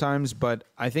do sometimes, but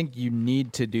I think you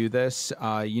need to do this.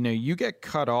 You get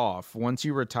cut off. Once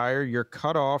you retire, you're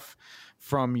cut off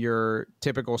from your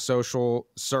typical social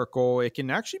circle. It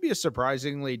can actually be a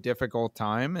surprisingly difficult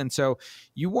time. And so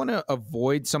you want to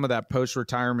avoid some of that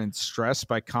post-retirement stress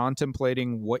by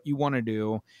contemplating what you want to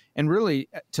do. And really,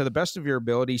 to the best of your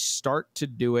ability, start to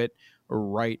do it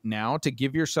right now to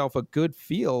give yourself a good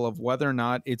feel of whether or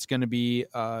not it's going to be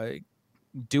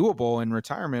doable in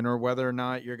retirement, or whether or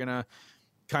not you're going to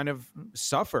kind of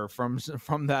suffer from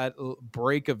that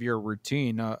break of your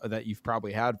routine that you've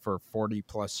probably had for 40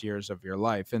 plus years of your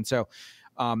life. And so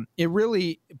it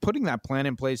really, putting that plan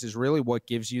in place is really what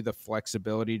gives you the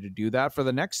flexibility to do that. For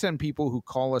the next 10 people who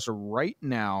call us right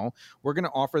now, we're going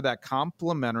to offer that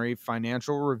complimentary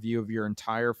financial review of your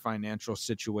entire financial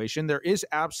situation. There is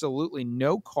absolutely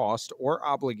no cost or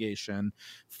obligation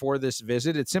for this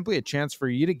visit. It's simply a chance for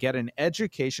you to get an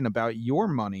education about your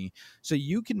money so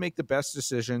you can make the best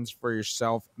decisions for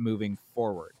yourself moving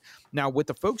forward. Now, with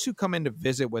the folks who come in to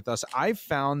visit with us, I've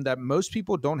found that most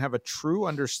people don't have a true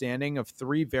understanding of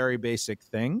three very basic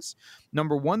things.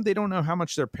 Number one, they don't know how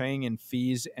much they're paying in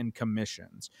fees and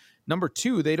commissions. Number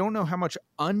two, they don't know how much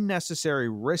unnecessary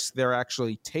risk they're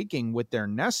actually taking with their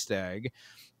nest egg.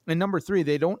 And number three,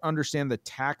 they don't understand the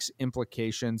tax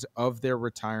implications of their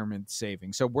retirement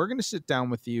savings. So we're going to sit down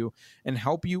with you and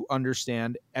help you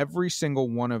understand every single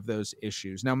one of those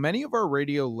issues. Now, many of our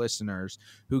radio listeners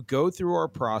who go through our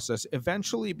process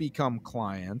eventually become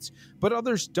clients, but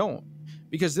others don't,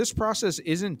 because this process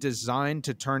isn't designed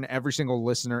to turn every single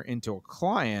listener into a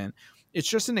client. It's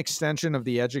just an extension of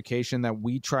the education that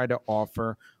we try to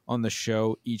offer on the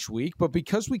show each week. But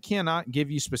because we cannot give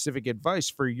you specific advice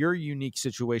for your unique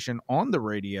situation on the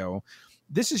radio,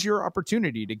 this is your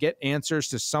opportunity to get answers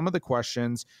to some of the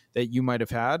questions that you might have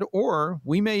had, or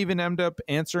we may even end up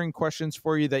answering questions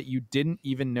for you that you didn't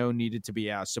even know needed to be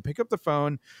asked. So pick up the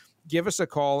phone, give us a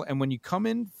call, and when you come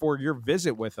in for your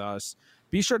visit with us,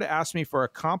 be sure to ask me for a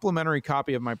complimentary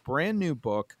copy of my brand new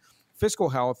book, Fiscal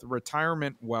Health,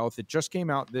 Retirement Wealth. It just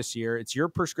came out this year. It's your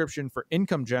prescription for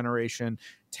income generation,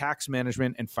 tax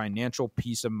management, and financial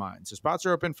peace of mind. So spots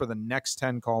are open for the next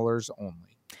 10 callers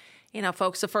only. You know,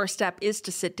 folks, the first step is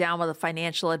to sit down with a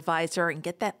financial advisor and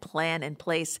get that plan in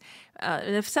place.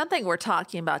 And if something we're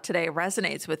talking about today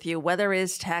resonates with you, whether it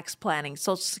is tax planning,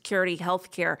 Social Security,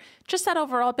 healthcare, just that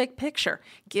overall big picture,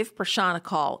 give Prashant a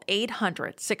call,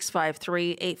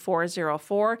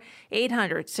 800-653-8404,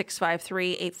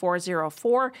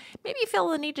 800-653-8404. Maybe you feel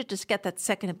the need to just get that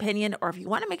second opinion, or if you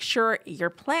want to make sure your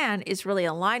plan is really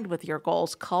aligned with your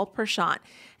goals, call Prashant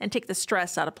and take the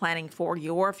stress out of planning for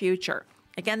your future.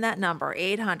 Again, that number,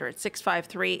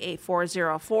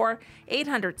 800-653-8404,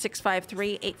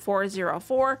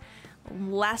 800-653-8404.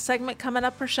 Last segment coming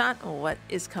up, Prashant. What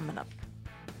is coming up?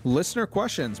 Listener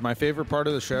questions, my favorite part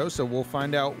of the show. So we'll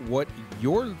find out what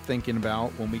you're thinking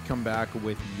about when we come back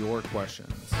with your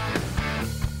questions.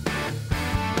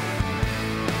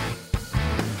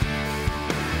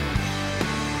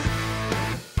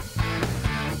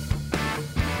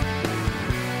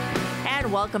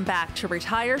 Welcome back to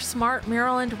Retire Smart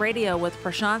Maryland Radio with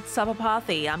Prashant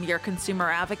Sabapathy. I'm your consumer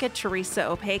advocate, Teresa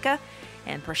Opeka,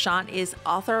 and Prashant is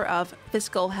author of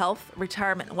Fiscal Health,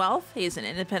 Retirement Wealth. He is an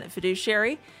independent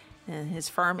fiduciary, and his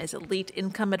firm is Elite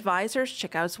Income Advisors.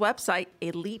 Check out his website,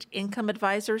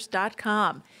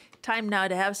 eliteincomeadvisors.com. Time now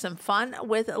to have some fun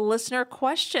with listener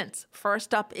questions.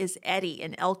 First up is Eddie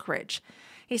in Elkridge.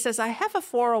 He says, I have a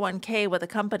 401k with a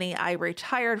company I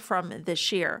retired from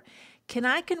this year. Can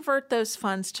I convert those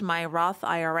funds to my Roth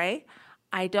IRA?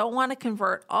 I don't want to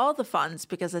convert all the funds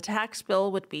because the tax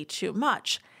bill would be too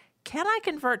much. Can I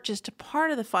convert just a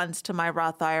part of the funds to my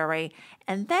Roth IRA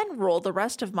and then roll the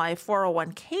rest of my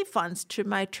 401k funds to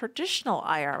my traditional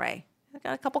IRA? I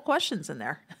got a couple questions in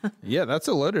there. Yeah, that's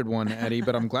a loaded one, Eddie,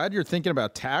 but I'm glad you're thinking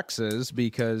about taxes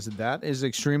because that is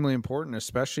extremely important,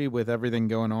 especially with everything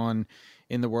going on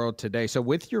in the world today. So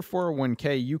with your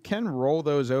 401k, you can roll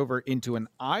those over into an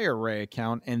IRA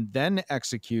account and then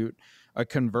execute a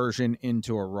conversion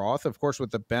into a Roth. Of course,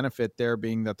 with the benefit there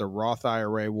being that the Roth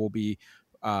IRA will be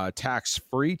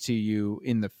tax-free to you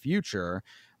in the future.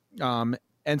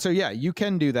 And so, yeah, you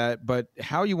can do that, but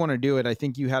how you want to do it, I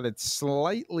think you had it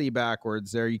slightly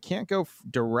backwards there. You can't go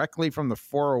directly from the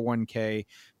 401k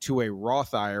to a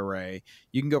Roth IRA.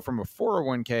 You can go from a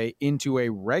 401k into a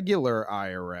regular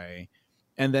IRA,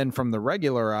 and then from the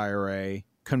regular IRA,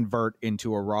 convert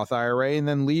into a Roth IRA, and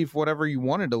then leave whatever you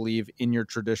wanted to leave in your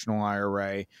traditional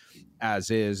IRA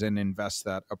as is and invest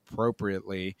that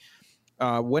appropriately.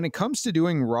 When it comes to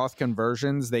doing Roth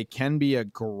conversions, they can be a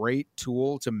great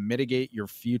tool to mitigate your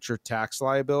future tax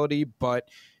liability, but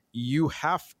you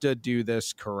have to do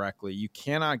this correctly. You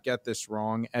cannot get this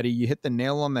wrong. Eddie, you hit the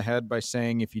nail on the head by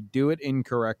saying if you do it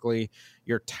incorrectly,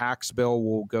 your tax bill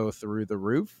will go through the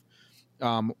roof.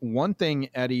 One thing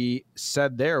Eddie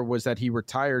said there was that he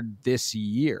retired this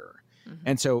year. Mm-hmm.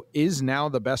 And so is now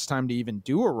the best time to even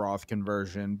do a Roth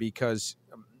conversion because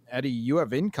Eddie, you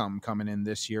have income coming in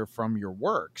this year from your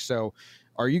work. So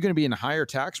are you going to be in a higher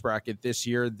tax bracket this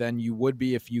year than you would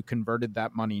be if you converted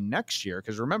that money next year?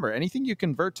 Because remember, anything you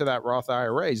convert to that Roth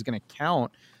IRA is going to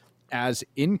count as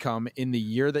income in the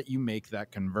year that you make that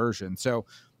conversion. So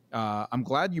I'm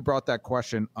glad you brought that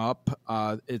question up.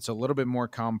 It's a little bit more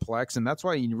complex, and that's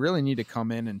why you really need to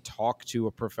come in and talk to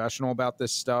a professional about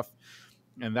this stuff.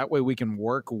 And that way we can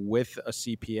work with a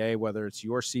CPA, whether it's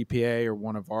your CPA or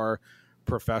one of our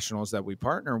professionals that we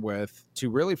partner with, to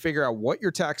really figure out what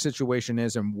your tax situation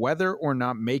is and whether or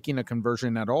not making a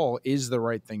conversion at all is the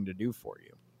right thing to do for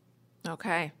you.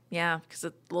 Okay. Yeah, because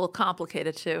it's a little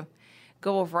complicated to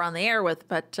go over on the air with,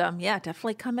 but yeah,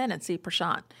 definitely come in and see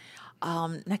Prashant.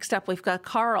 Next up, we've got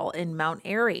Carl in Mount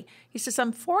Airy. He says,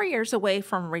 I'm 4 years away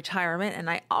from retirement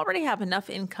and I already have enough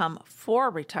income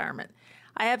for retirement.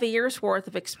 I have a year's worth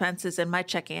of expenses in my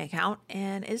checking account,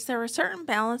 and is there a certain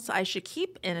balance I should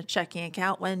keep in a checking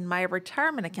account when my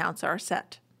retirement accounts are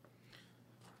set?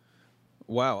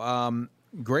 Wow.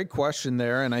 Great question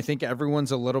there, and I think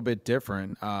everyone's a little bit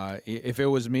different. If it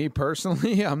was me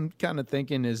personally, I'm kind of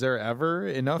thinking, is there ever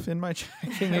enough in my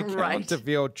checking account right. to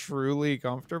feel truly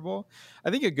comfortable?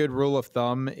 I think a good rule of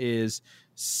thumb is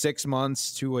 6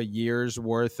 months to a year's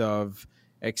worth of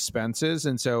expenses.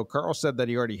 And so Carl said that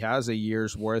he already has a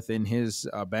year's worth in his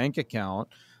bank account.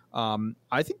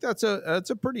 I think that's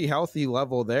a pretty healthy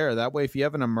level there. That way, if you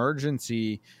have an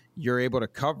emergency, you're able to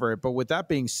cover it. But with that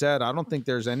being said, I don't think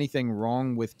there's anything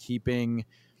wrong with keeping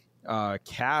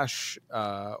cash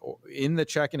in the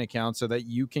checking account so that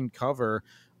you can cover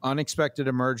unexpected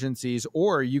emergencies,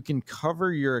 or you can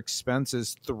cover your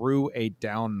expenses through a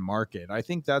down market. I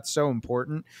think that's so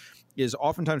important. Is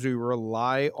oftentimes we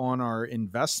rely on our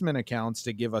investment accounts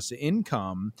to give us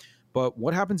income, But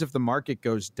what happens if the market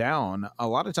goes down? A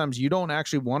lot of times you don't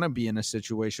actually want to be in a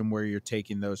situation where you're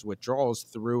taking those withdrawals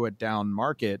through a down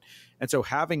market. And so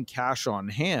having cash on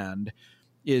hand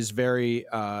is very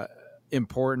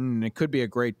important, and it could be a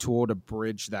great tool to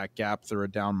bridge that gap through a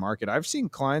down market. I've seen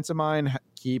clients of mine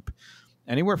keep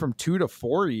anywhere from 2 to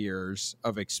 4 years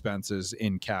of expenses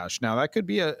in cash. Now, that could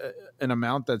be an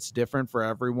amount that's different for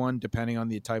everyone depending on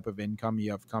the type of income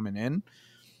you have coming in.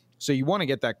 So you want to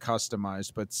get that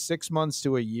customized, but 6 months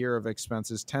to a year of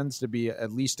expenses tends to be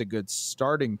at least a good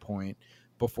starting point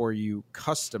before you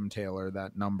custom tailor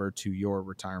that number to your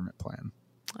retirement plan.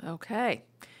 Okay.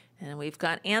 And we've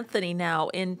got Anthony now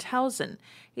in Towson.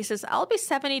 He says, I'll be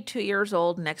 72 years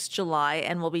old next July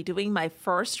and will be doing my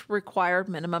first required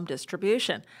minimum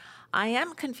distribution. I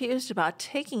am confused about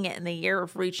taking it in the year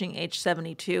of reaching age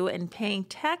 72 and paying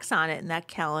tax on it in that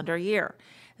calendar year.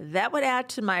 That would add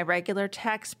to my regular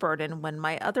tax burden when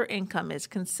my other income is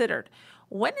considered.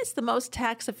 When is the most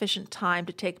tax efficient time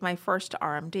to take my first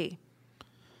RMD?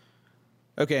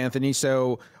 Okay, Anthony.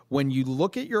 So when you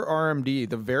look at your RMD,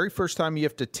 the very first time you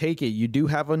have to take it, you do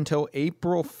have until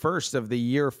April 1st of the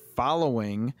year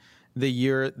following the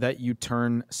year that you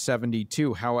turn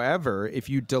 72. However, if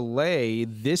you delay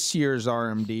this year's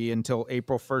RMD until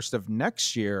April 1st of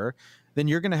next year, then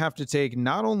you're going to have to take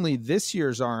not only this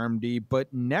year's RMD,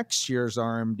 but next year's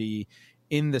RMD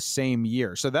in the same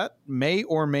year. So that may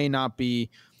or may not be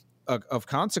of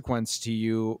consequence to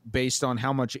you based on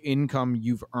how much income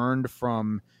you've earned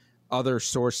from other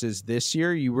sources this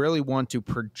year. You really want to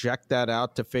project that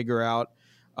out to figure out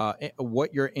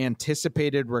what your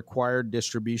anticipated required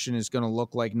distribution is going to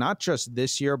look like, not just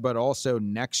this year, but also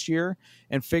next year,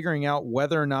 and figuring out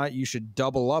whether or not you should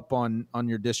double up on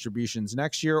your distributions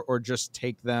next year or just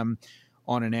take them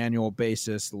on an annual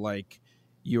basis like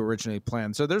you originally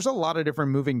planned. So there's a lot of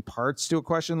different moving parts to a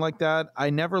question like that.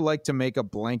 I never like to make a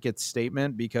blanket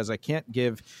statement because I can't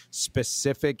give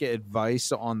specific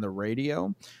advice on the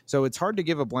radio. So it's hard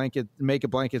to make a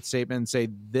blanket statement and say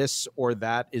this or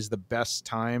that is the best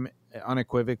time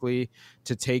unequivocally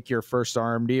to take your first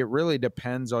RMD. It really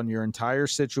depends on your entire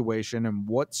situation and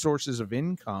what sources of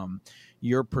income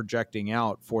you're projecting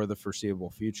out for the foreseeable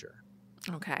future.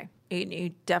 Okay. You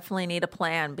definitely need a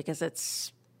plan because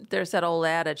there's that old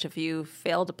adage, if you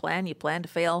fail to plan, you plan to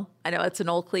fail. I know it's an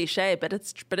old cliche, but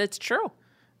it's true.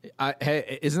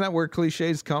 Hey, isn't that where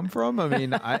cliches come from? I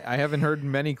mean, I haven't heard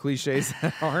many cliches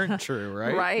that aren't true,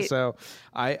 right? Right. So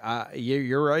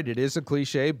you're right. It is a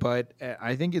cliche, but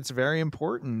I think it's very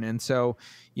important. And so,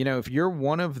 if you're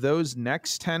one of those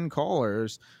next 10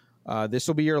 callers, this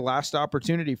will be your last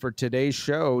opportunity for today's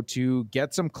show to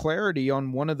get some clarity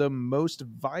on one of the most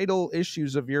vital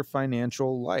issues of your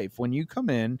financial life. When you come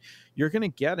in, you're going to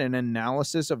get an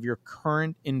analysis of your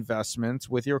current investments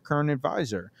with your current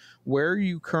advisor. Where are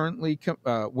you currently?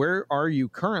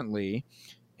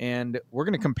 And we're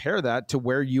going to compare that to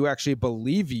where you actually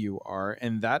believe you are.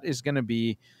 And that is going to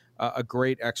be a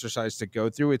great exercise to go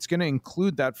through. It's going to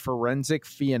include that forensic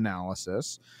fee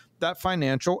analysis, that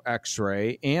financial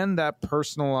x-ray, and that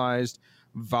personalized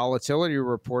volatility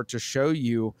report to show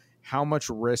you how much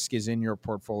risk is in your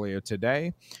portfolio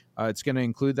today. It's going to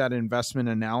include that investment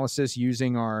analysis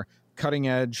using our cutting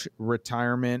edge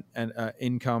retirement and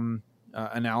income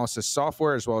analysis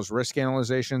software, as well as risk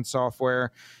analyzation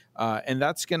software. And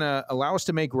that's going to allow us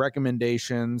to make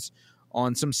recommendations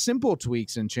on some simple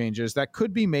tweaks and changes that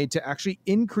could be made to actually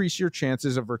increase your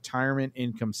chances of retirement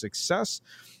income success.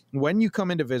 When you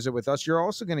come in to visit with us, you're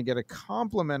also going to get a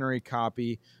complimentary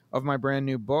copy of my brand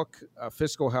new book,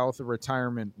 Fiscal Health,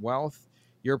 Retirement Wealth,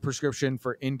 your prescription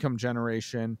for income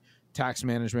generation, tax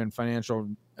management, financial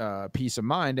peace of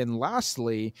mind. And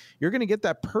lastly, you're going to get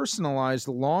that personalized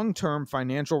long-term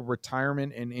financial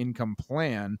retirement and income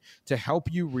plan to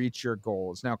help you reach your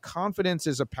goals. Now, confidence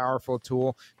is a powerful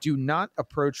tool. Do not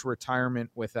approach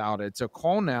retirement without it. So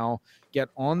call now, get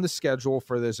on the schedule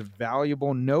for this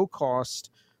valuable, no-cost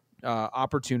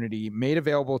opportunity made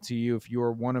available to you if you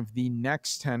are one of the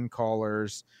next 10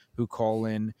 callers who call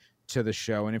in to the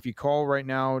show. And if you call right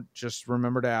now, just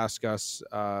remember to ask us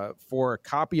for a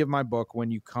copy of my book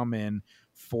when you come in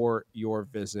for your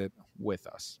visit with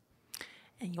us.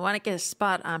 And you want to get a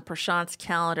spot on Prashant's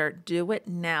calendar, do it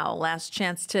now. Last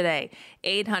chance today.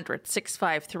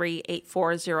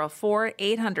 800-653-8404,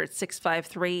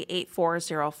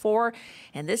 800-653-8404.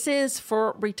 And this is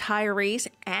for retirees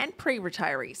and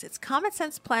pre-retirees. It's common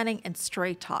sense planning and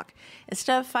straight talk.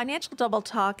 Instead of financial double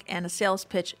talk and a sales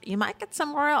pitch, you might get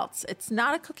somewhere else. It's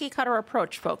not a cookie cutter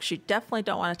approach, folks. You definitely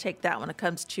don't want to take that when it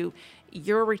comes to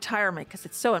your retirement because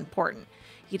it's so important.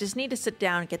 You just need to sit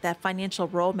down and get that financial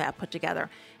roadmap put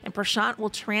together. And Prashant will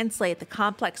translate the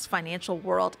complex financial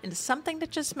world into something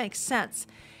that just makes sense.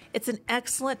 It's an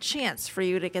excellent chance for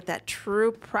you to get that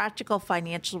true practical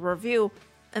financial review.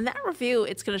 And that review,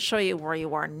 it's going to show you where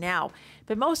you are now.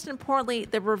 But most importantly,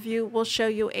 the review will show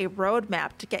you a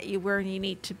roadmap to get you where you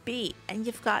need to be. And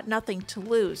you've got nothing to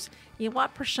lose. You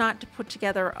want Prashant to put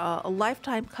together a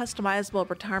lifetime customizable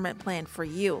retirement plan for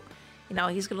you. You know,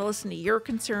 he's going to listen to your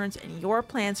concerns and your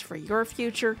plans for your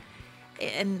future.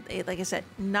 And like I said,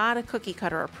 not a cookie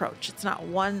cutter approach. It's not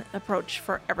one approach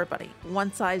for everybody.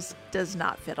 One size does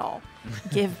not fit all.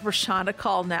 Give Prashant a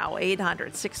call now,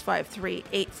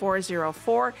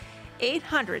 800-653-8404,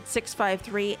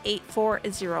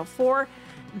 800-653-8404.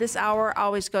 This hour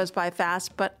always goes by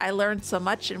fast, but I learned so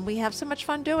much and we have so much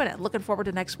fun doing it. Looking forward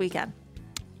to next weekend.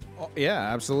 Yeah,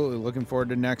 absolutely. Looking forward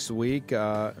to next week.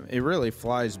 It really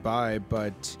flies by,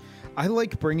 but I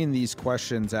like bringing these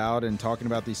questions out and talking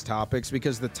about these topics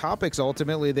because the topics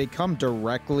ultimately, they come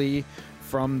directly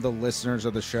from the listeners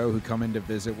of the show who come in to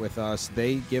visit with us.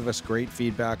 They give us great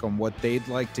feedback on what they'd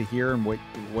like to hear and what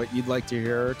you'd like to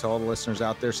hear to all the listeners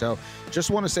out there. So just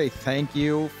want to say thank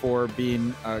you for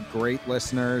being great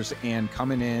listeners and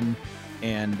coming in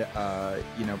and,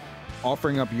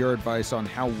 offering up your advice on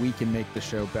how we can make the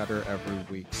show better every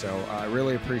week. So I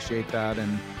really appreciate that.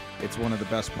 And it's one of the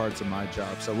best parts of my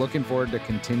job. So looking forward to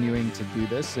continuing to do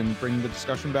this and bring the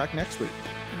discussion back next week.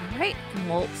 All right. And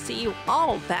we'll see you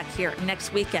all back here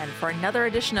next weekend for another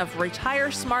edition of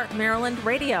Retire Smart Maryland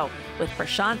Radio with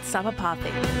Prashant Sabapathy.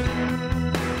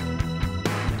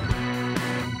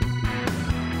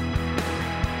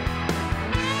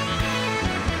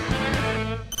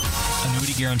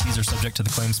 Guarantees are subject to the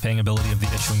claims-paying ability of the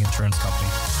issuing insurance company.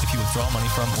 If you withdraw money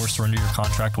from or surrender your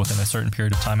contract within a certain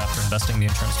period of time after investing, the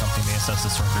insurance company may assess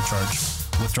a surrender charge.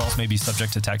 Withdrawals may be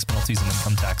subject to tax penalties and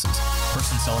income taxes.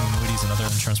 Persons selling annuities and other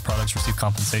insurance products receive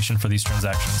compensation for these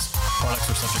transactions. Products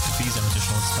are subject to fees and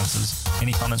additional expenses.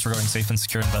 Any comments regarding safe and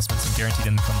secure investments and guaranteed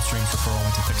income streams refer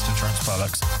only to fixed insurance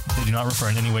products. They do not refer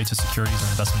in any way to securities or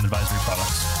investment advisory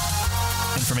products.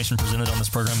 Information presented on this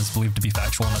program is believed to be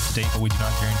factual and up to date, but we do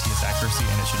not guarantee its accuracy,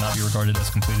 and it should not be regarded as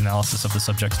complete analysis of the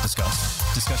subjects discussed.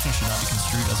 Discussion should not be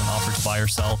construed as an offer to buy or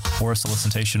sell, or a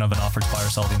solicitation of an offer to buy or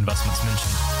sell the investments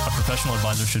mentioned. A professional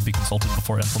advisor should be consulted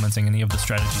before implementing any of the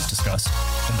strategies discussed.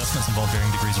 Investments involve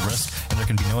varying degrees of risk, and there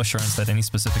can be no assurance that any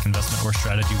specific investment or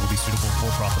strategy will be suitable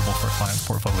or profitable for a client's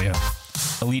portfolio.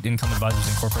 Elite Income Advisors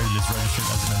Incorporated is registered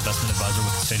as an investment advisor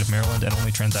with the state of Maryland and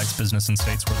only transacts business in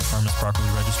states where the firm is properly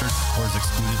registered or is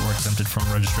excluded or exempted from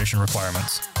registration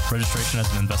requirements. Registration as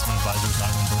an investment advisor is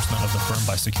not an endorsement of the firm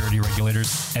by security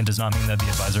regulators and does not mean that the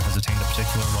advisor has attained a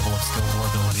particular level of skill or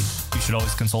ability. You should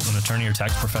always consult an attorney or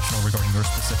tax professional regarding your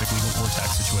specific legal or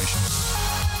tax situation.